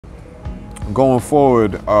going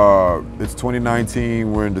forward, it's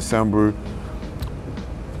 2019, we're in December.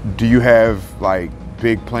 Do you have like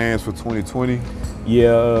big plans for 2020?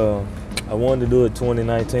 Yeah, I wanted to do it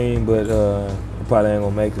 2019, but probably ain't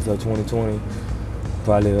gonna make it till 2020.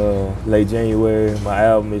 Probably late January. My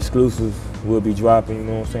album Exclusive will be dropping, you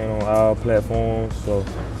know what I'm saying, on all platforms. So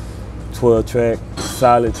 12 track,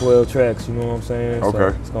 solid 12 tracks, you know what I'm saying? Okay. So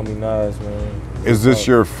it's gonna be nice, man. Is this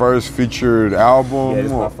your first featured album? Yeah, this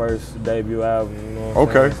is my first debut album, you know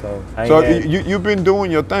what I'm saying? So you've been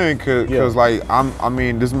doing your thing, cause like I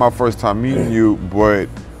mean, this is my first time meeting you, but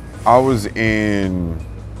I was in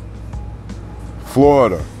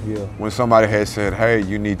Florida when somebody had said, hey,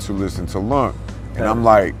 you need to listen to Lonk. And I'm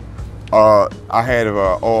like, I had an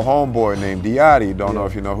old homeboy named Diotti, don't know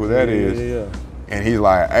if you know who that is. And he's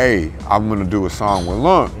like, hey, I'm gonna do a song with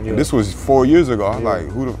Lonk. And this was 4 years ago. I was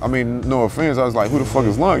like, I mean, no offense, I was like, who the fuck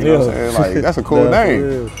is Lonk? You know what I'm saying? Like, that's a cool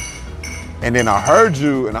name. And then I heard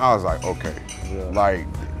you and I was like, okay, like,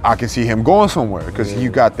 I can see him going somewhere because you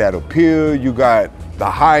got that appeal, you got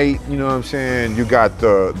the height, you know what I'm saying? You got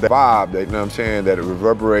the vibe, that, you know what I'm saying, that it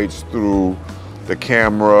reverberates through the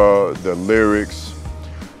camera, the lyrics.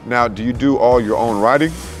 Now, do you do all your own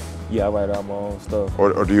writing? Yeah, I write all my own stuff.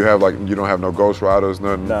 Or do you have like, you don't have no ghostwriters,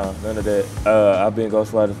 nothing? Nah, none of that. I've been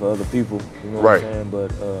ghostwriting for other people, you know what I'm saying?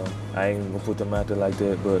 But I ain't gonna put them out there like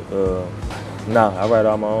that. But nah, I write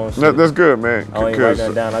all my own shit. That's good, man. I ain't write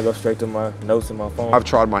nothing down. I go straight to my notes in my phone. I've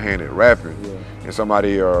tried my hand at rapping. And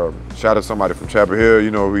somebody, shout out somebody from Chapel Hill, you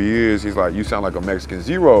know who he is. He's like, you sound like a Mexican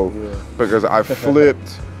Zero because I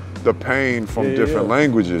flipped the pain from different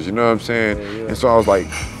languages, you know what I'm saying? And so I was like,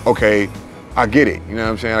 okay, I get it, you know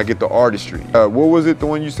what I'm saying? I get the artistry. What was it, the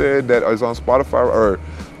one you said that is on Spotify or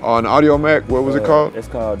on audiomack? What was it called? It's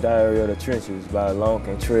called Diary of the Trenches by Lonk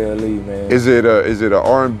and Trell Lee, man. Is it a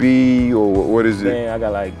R&B or what is it? Man, I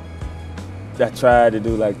got like, I tried to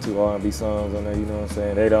do like 2 R&B songs on there, you know what I'm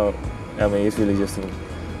saying? They don't, I mean, it's really just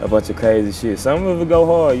a bunch of crazy shit. Some of it go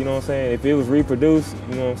hard, you know what I'm saying? If it was reproduced,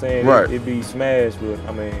 you know what I'm saying? It'd be smashed, but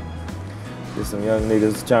I mean, just some young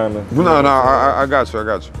niggas trying to. No, I got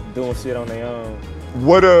you. Doing shit on their own.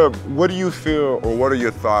 What do you feel, or what are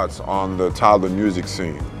your thoughts on the Tyler music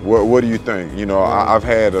scene? What do you think? You know, I've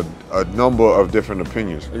had a number of different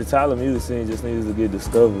opinions. The Tyler music scene just needs to get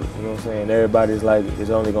discovered. You know what I'm saying? Everybody's like, it's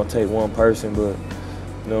only gonna take one person, but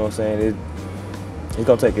you know what I'm saying? It's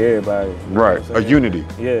gonna take everybody. Right, a unity.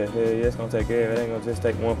 Yeah, it's gonna take everybody. It ain't gonna just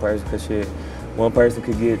take one person, cause shit, one person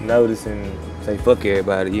could get noticed and say fuck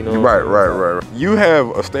everybody, you know? Right. You have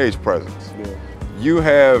a stage presence. You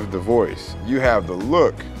have the voice. You have the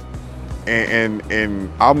look. And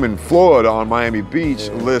I'm in Florida on Miami Beach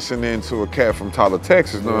listening to a cat from Tyler,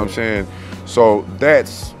 Texas, you know what I'm saying? So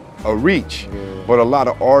that's a reach. But a lot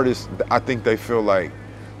of artists, I think they feel like,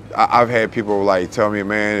 I've had people like tell me,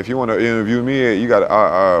 man, if you want to interview me, you got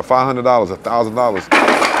 $500, $1,000.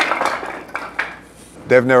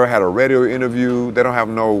 They've never had a radio interview. They don't have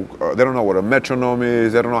they don't know what a metronome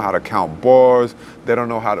is. They don't know how to count bars. They don't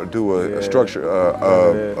know how to do a structure,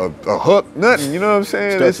 a hook, nothing. You know what I'm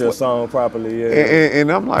saying? Structure a song properly,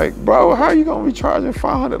 And I'm like, bro, how are you gonna be charging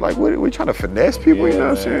 500? Like, what, we trying to finesse people? You know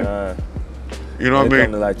what I'm saying? You know what I mean?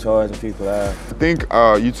 Come to like charging people out. I think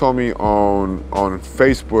you told me on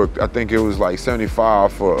Facebook, I think it was like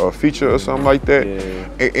 75 for a feature or something like that.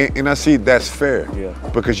 And I see that's fair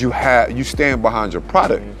because you stand behind your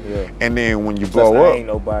product. And then when you blow up, ain't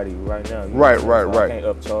nobody right now. Right. I can't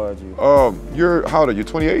upcharge you. You're how old are you?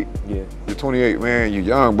 28? Yeah. You're 28, man. You're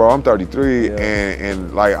young, bro. I'm 33,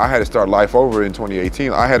 and like I had to start life over in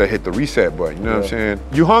 2018. I had to hit the reset button. You know what I'm saying?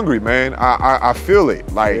 You hungry, man? I feel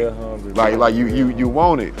it. Like you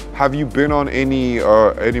want it. Have you been on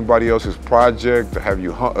anybody else's project? Have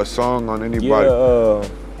you a song on anybody? Yeah,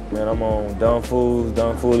 man, I'm on Dumb Fools,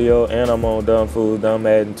 Dumb Foolio, and I'm on Dumb Fools, Dumb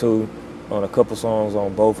Madden 2. On a couple songs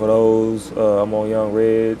on both of those. I'm on Young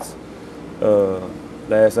Reds.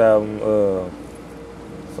 Last album,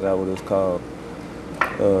 forgot what it's called.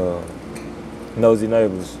 Nosy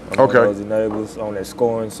Neighbors. I'm on Nosy Neighbors on that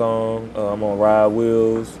Scoring song. I'm on Ride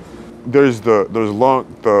Wheels. There's Lonk,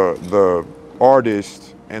 the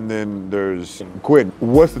artist, and then there's Quen.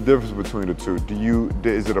 What's the difference between the two?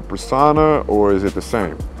 Is it a persona or is it the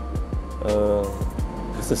same?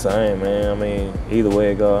 It's the same, man. I mean, either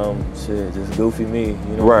way it go, shit, just goofy me. You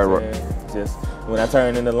know what I'm saying? Just when I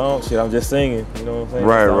turn into Lonk, shit, I'm just singing. You know what I'm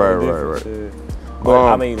saying? Right. Shit.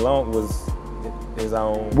 But I mean, Lonk was his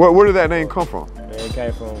own. Where did that name come from? Man, it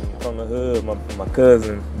came from the hood. My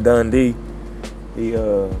cousin Dundee.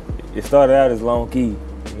 It started out as Lonky.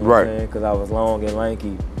 You know what I'm saying? Because I was long and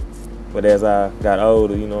lanky. But as I got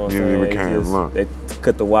older, you know what I'm saying? You became Lonk. They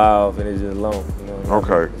cut the Y off and it's just Lonk. You know,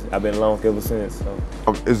 Okay. I've been Lonk ever since.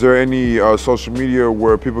 So. Is there any social media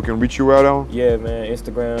where people can reach you out on? Yeah, man.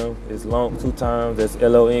 Instagram is Lonk 2 times. That's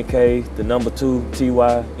LONK, the number 2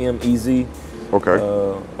 TYMEZ. Okay.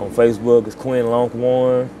 On Facebook, it's Quen Lonk 1. You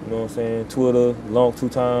know what I'm saying? Twitter, Lonk 2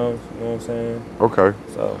 times. You know what I'm saying? Okay.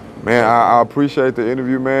 So. Man, I appreciate the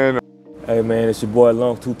interview, man. Hey man, it's your boy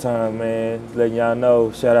Lonk 2 times, man. Just letting y'all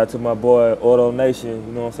know, shout out to my boy Auto Nation,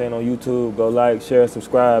 you know what I'm saying, on YouTube. Go like, share,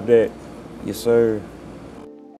 subscribe that. Yes, sir.